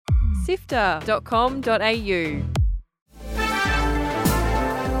sifter.com.au.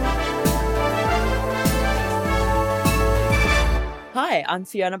 Hi, I'm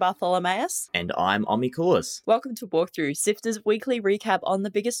Fiona Bartholomaeus. And I'm Omikulis. Welcome to Walkthrough, Sifter's weekly recap on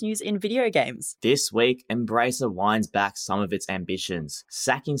the biggest news in video games. This week, Embracer winds back some of its ambitions,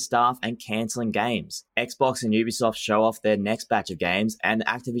 sacking staff and cancelling games. Xbox and Ubisoft show off their next batch of games, and the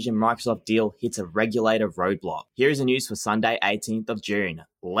Activision-Microsoft deal hits a regulator roadblock. Here is the news for Sunday, 18th of June.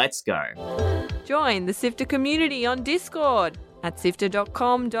 Let's go. Join the Sifter community on Discord at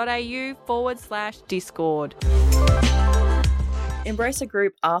sifter.com.au/Discord. Embracer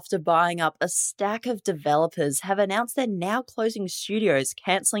Group, after buying up a stack of developers, have announced they're now closing studios,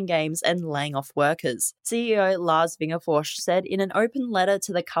 cancelling games, and laying off workers. CEO Lars Wingefors said in an open letter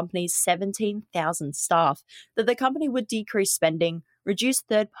to the company's 17,000 staff that the company would decrease spending, reduce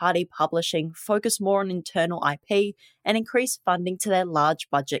third-party publishing, focus more on internal IP, and increase funding to their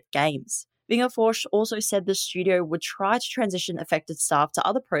large-budget games. Wingefors also said the studio would try to transition affected staff to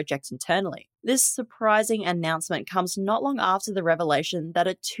other projects internally. This surprising announcement comes not long after the revelation that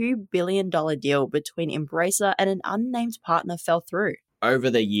a $2 billion deal between Embracer and an unnamed partner fell through.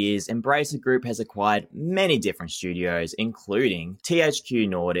 Over the years, Embracer Group has acquired many different studios, including THQ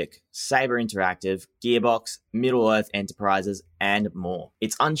Nordic, Saber Interactive, Gearbox, Middle-earth Enterprises, and more.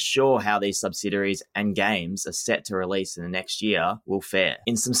 It's unsure how these subsidiaries and games are set to release in the next year will fare.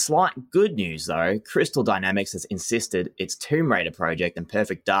 In some slight good news though, Crystal Dynamics has insisted its Tomb Raider project and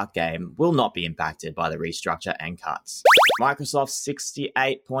Perfect Dark game will not be impacted by the restructure and cuts. Microsoft's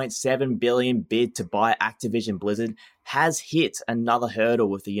 $68.7 billion bid to buy Activision Blizzard has hit another hurdle,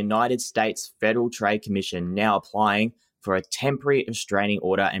 with the United States Federal Trade Commission now applying for a temporary restraining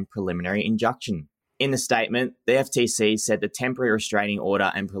order and preliminary injunction. In the statement, the FTC said the temporary restraining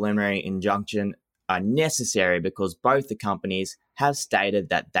order and preliminary injunction are necessary because both the companies have stated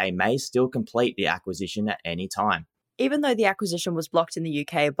that they may still complete the acquisition at any time. Even though the acquisition was blocked in the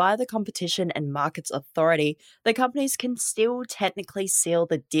UK by the Competition and Markets Authority, the companies can still technically seal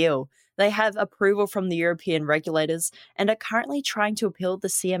the deal. They have approval from the European regulators and are currently trying to appeal the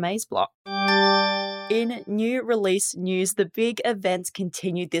CMA's block. In new release news, the big events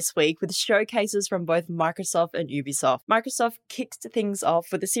continued this week with showcases from both Microsoft and Ubisoft. Microsoft kicked things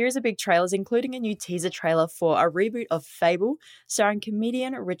off with a series of big trailers, including a new teaser trailer for a reboot of Fable, starring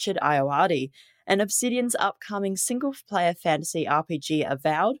comedian Richard Ayoade, and Obsidian's upcoming single-player fantasy RPG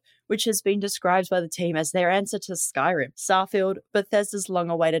Avowed, which has been described by the team as their answer to Skyrim. Starfield, Bethesda's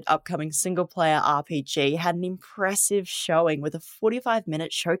long-awaited upcoming single-player RPG, had an impressive showing with a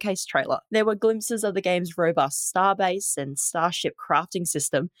 45-minute showcase trailer. There were glimpses of the game's robust starbase and starship crafting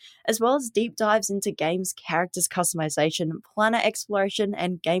system, as well as deep dives into game's characters' customization, planet exploration,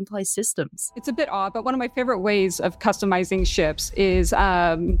 and gameplay systems. It's a bit odd, but one of my favorite ways of customizing ships is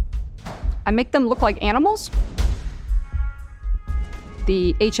I make them look like animals.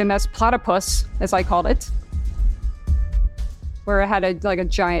 The HMS Platypus, as I called it, where it had a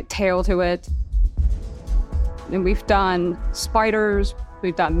giant tail to it. And we've done spiders,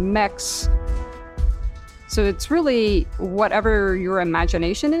 we've done mechs. So it's really whatever your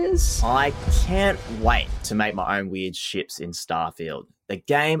imagination is. I can't wait to make my own weird ships in Starfield. The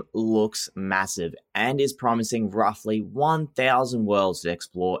game looks massive and is promising roughly 1,000 worlds to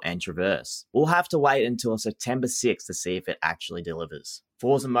explore and traverse. We'll have to wait until September 6th to see if it actually delivers.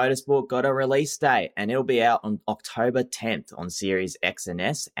 Forza Motorsport got a release date and it'll be out on October 10th on Series X and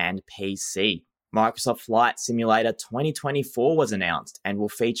S and PC. Microsoft Flight Simulator 2024 was announced and will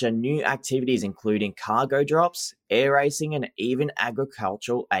feature new activities including cargo drops, air racing, and even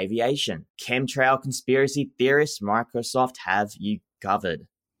agricultural aviation. Chemtrail conspiracy theorists, Microsoft have you covered.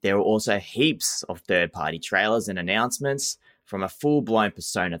 There were also heaps of third-party trailers and announcements, from a full-blown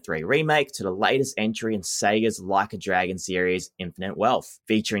Persona 3 remake to the latest entry in Sega's Like a Dragon series, Infinite Wealth,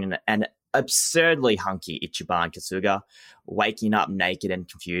 featuring an absurdly hunky Ichiban Kasuga waking up naked and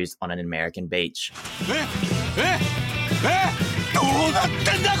confused on an American beach.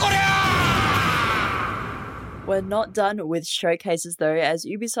 We're not done with showcases though, as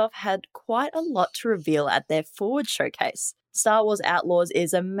Ubisoft had quite a lot to reveal at their Forward showcase. Star Wars Outlaws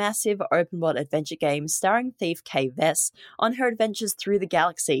is a massive open-world adventure game starring thief Kay Vess on her adventures through the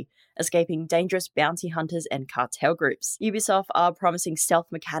galaxy, escaping dangerous bounty hunters and cartel groups. Ubisoft are promising stealth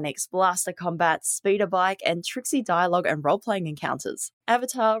mechanics, blaster combat, speeder bike, and tricksy dialogue and role-playing encounters.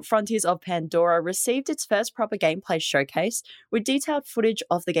 Avatar: Frontiers of Pandora received its first proper gameplay showcase with detailed footage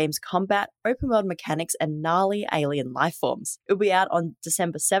of the game's combat, open-world mechanics, and gnarly alien lifeforms. It will be out on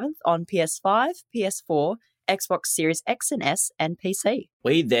December 7th on PS5, PS4, Xbox Series X and S, and PC.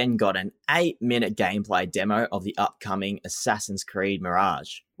 We then got an 8-minute gameplay demo of the upcoming Assassin's Creed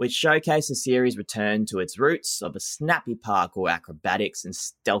Mirage, which showcased the series' return to its roots of a snappy parkour acrobatics and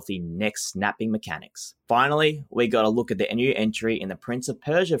stealthy neck-snapping mechanics. Finally, we got a look at the new entry in the Prince of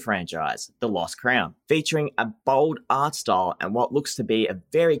Persia franchise, The Lost Crown, featuring a bold art style and what looks to be a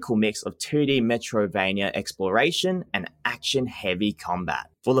very cool mix of 2D Metroidvania exploration and action-heavy combat.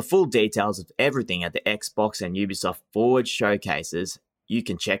 For the full details of everything at the Xbox and Ubisoft Forward showcases, you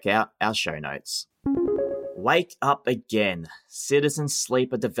can check out our show notes. Wake up again. Citizen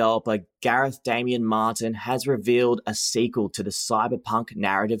Sleeper developer Gareth Damian Martin has revealed a sequel to the cyberpunk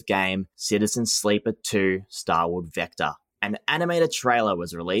narrative game Citizen Sleeper 2 Starward Vector. An animated trailer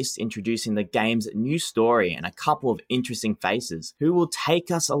was released introducing the game's new story and a couple of interesting faces who will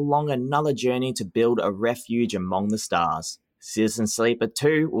take us along another journey to build a refuge among the stars. Citizen Sleeper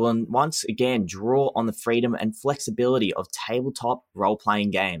 2 will once again draw on the freedom and flexibility of tabletop role-playing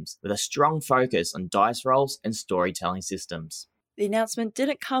games, with a strong focus on dice rolls and storytelling systems. The announcement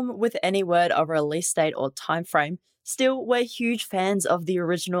didn't come with any word of a release date or time frame. Still, we're huge fans of the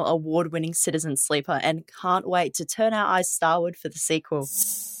original award-winning Citizen Sleeper and can't wait to turn our eyes starward for the sequel.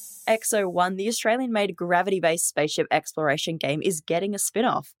 XO1, the Australian-made gravity-based spaceship exploration game, is getting a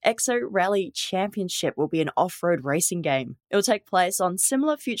spin-off. XO Rally Championship will be an off-road racing game. It will take place on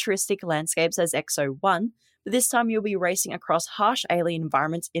similar futuristic landscapes as XO1, but this time you'll be racing across harsh alien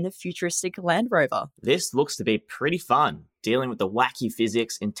environments in a futuristic Land Rover. This looks to be pretty fun, dealing with the wacky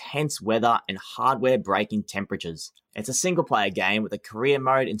physics, intense weather, and hardware-breaking temperatures. It's a single-player game with a career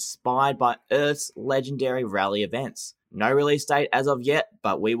mode inspired by Earth's legendary rally events. No release date as of yet,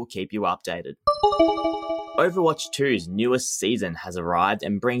 but we will keep you updated. Overwatch 2's newest season has arrived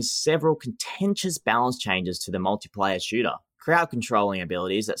and brings several contentious balance changes to the multiplayer shooter. Crowd controlling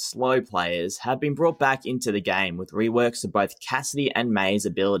abilities that slow players have been brought back into the game with reworks of both Cassidy and May's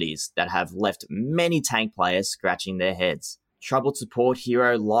abilities that have left many tank players scratching their heads. Troubled support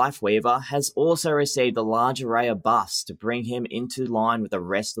hero Lifeweaver has also received a large array of buffs to bring him into line with the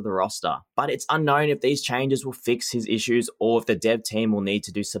rest of the roster, but it's unknown if these changes will fix his issues or if the dev team will need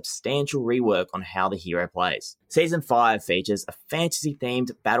to do substantial rework on how the hero plays. Season 5 features a fantasy-themed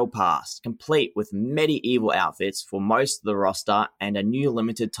battle pass, complete with medieval outfits for most of the roster and a new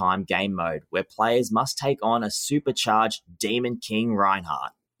limited-time game mode where players must take on a supercharged Demon King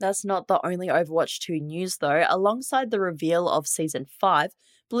Reinhardt. That's not the only Overwatch 2 news though. Alongside the reveal of Season 5,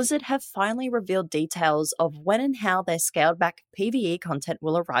 Blizzard have finally revealed details of when and how their scaled back PvE content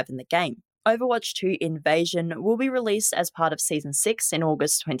will arrive in the game. Overwatch 2 Invasion will be released as part of Season 6 in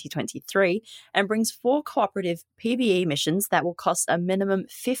August 2023 and brings 4 cooperative PvE missions that will cost a minimum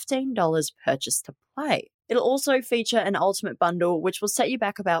 $15 purchase to play. It'll also feature an ultimate bundle which will set you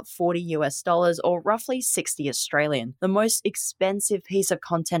back about $40 or roughly 60 Australian, the most expensive piece of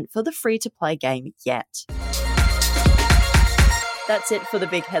content for the free-to-play game yet. That's it for the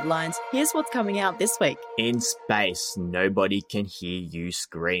big headlines. Here's what's coming out this week. In space, nobody can hear you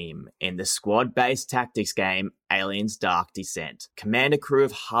scream. In the squad-based tactics game, Aliens Dark Descent, command a crew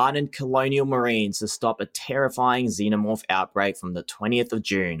of hardened colonial marines to stop a terrifying xenomorph outbreak from the 20th of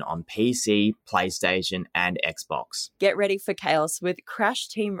June on PC, PlayStation, and Xbox. Get ready for chaos with Crash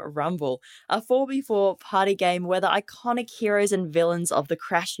Team Rumble, a 4v4 party game where the iconic heroes and villains of the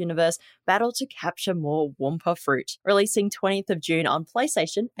Crash universe battle to capture more Wumpa fruit, releasing 20th of June on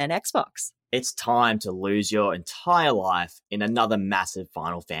PlayStation and Xbox. It's time to lose your entire life in another massive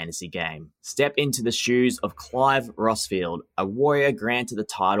Final Fantasy game. Step into the shoes of Clive Rossfield, a warrior granted the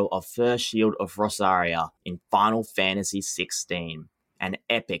title of First Shield of Rosaria in Final Fantasy XVI, an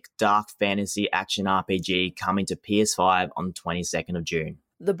epic dark fantasy action RPG coming to PS5 on the 22nd of June.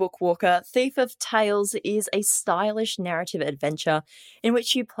 The Bookwalker, Thief of Tales is a stylish narrative adventure in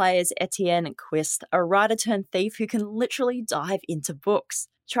which you play as Etienne Quist, a writer-turned-thief who can literally dive into books.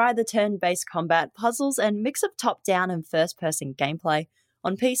 Try the turn-based combat, puzzles, and mix of top-down and first-person gameplay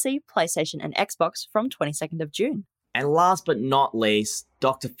on PC, PlayStation, and Xbox from 22nd of June. And last but not least,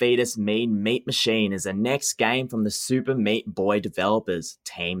 Dr. Fetus' Mean Meat Machine is the next game from the Super Meat Boy developers,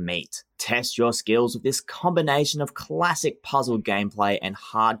 Team Meat. Test your skills with this combination of classic puzzle gameplay and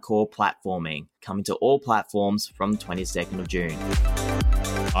hardcore platforming, coming to all platforms from 22nd of June.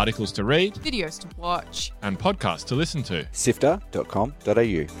 Articles to read, Videos to watch. and podcasts to listen to.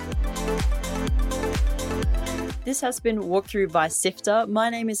 sifter.com.au. This has been Walkthrough by Sifter. My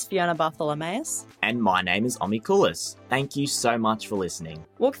name is Fiona Bartholomeus. And my name is Omi Kulis. Thank you so much for listening.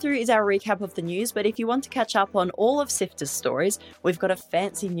 Walkthrough is our recap of the news, but if you want to catch up on all of Sifter's stories, we've got a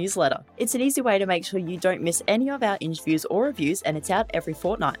fancy newsletter. It's an easy way to make sure you don't miss any of our interviews or reviews, and it's out every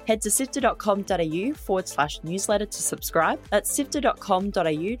fortnight. Head to sifter.com.au/newsletter to subscribe. That's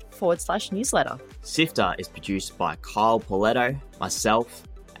sifter.com.au/newsletter. Sifter is produced by Kyle Pauletto, myself,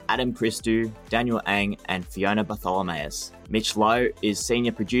 Adam Christou, Daniel Ang, and Fiona Bartholomeus. Mitch Lowe is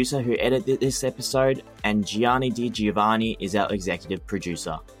senior producer who edited this episode, and Gianni Di Giovanni is our executive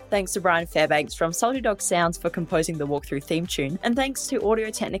producer. Thanks to Brian Fairbanks from Salty Dog Sounds for composing the walkthrough theme tune, and thanks to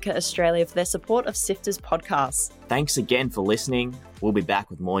Audio-Technica Australia for their support of Sifter's podcasts. Thanks again for listening. We'll be back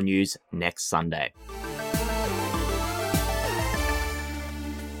with more news next Sunday.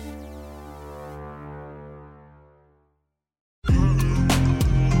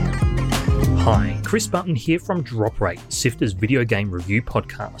 Hi, Chris Button here from Drop Rate, Sifter's video game review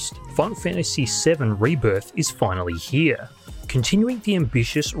podcast. Final Fantasy VII Rebirth is finally here, continuing the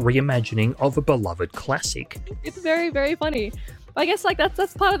ambitious reimagining of a beloved classic. It's very, very funny. I guess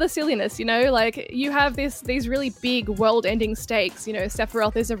that's part of the silliness, you know? Like, you have these really big world-ending stakes, you know,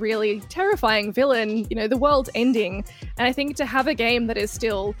 Sephiroth is a really terrifying villain, you know, the world's ending. And I think to have a game that is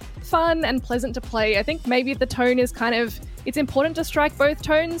still fun and pleasant to play, I think maybe the tone is it's important to strike both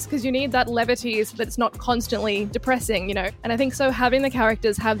tones because you need that levity so that it's not constantly depressing, you know? And I think so having the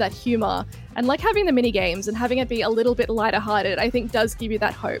characters have that humor and like having the mini games and having it be a little bit lighter hearted, I think does give you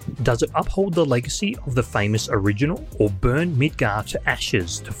that hope. Does it uphold the legacy of the famous original or burn Midgar to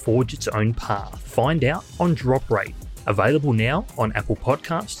ashes to forge its own path? Find out on Drop Rate. Available now on Apple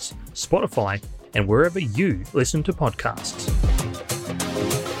Podcasts, Spotify, and wherever you listen to podcasts.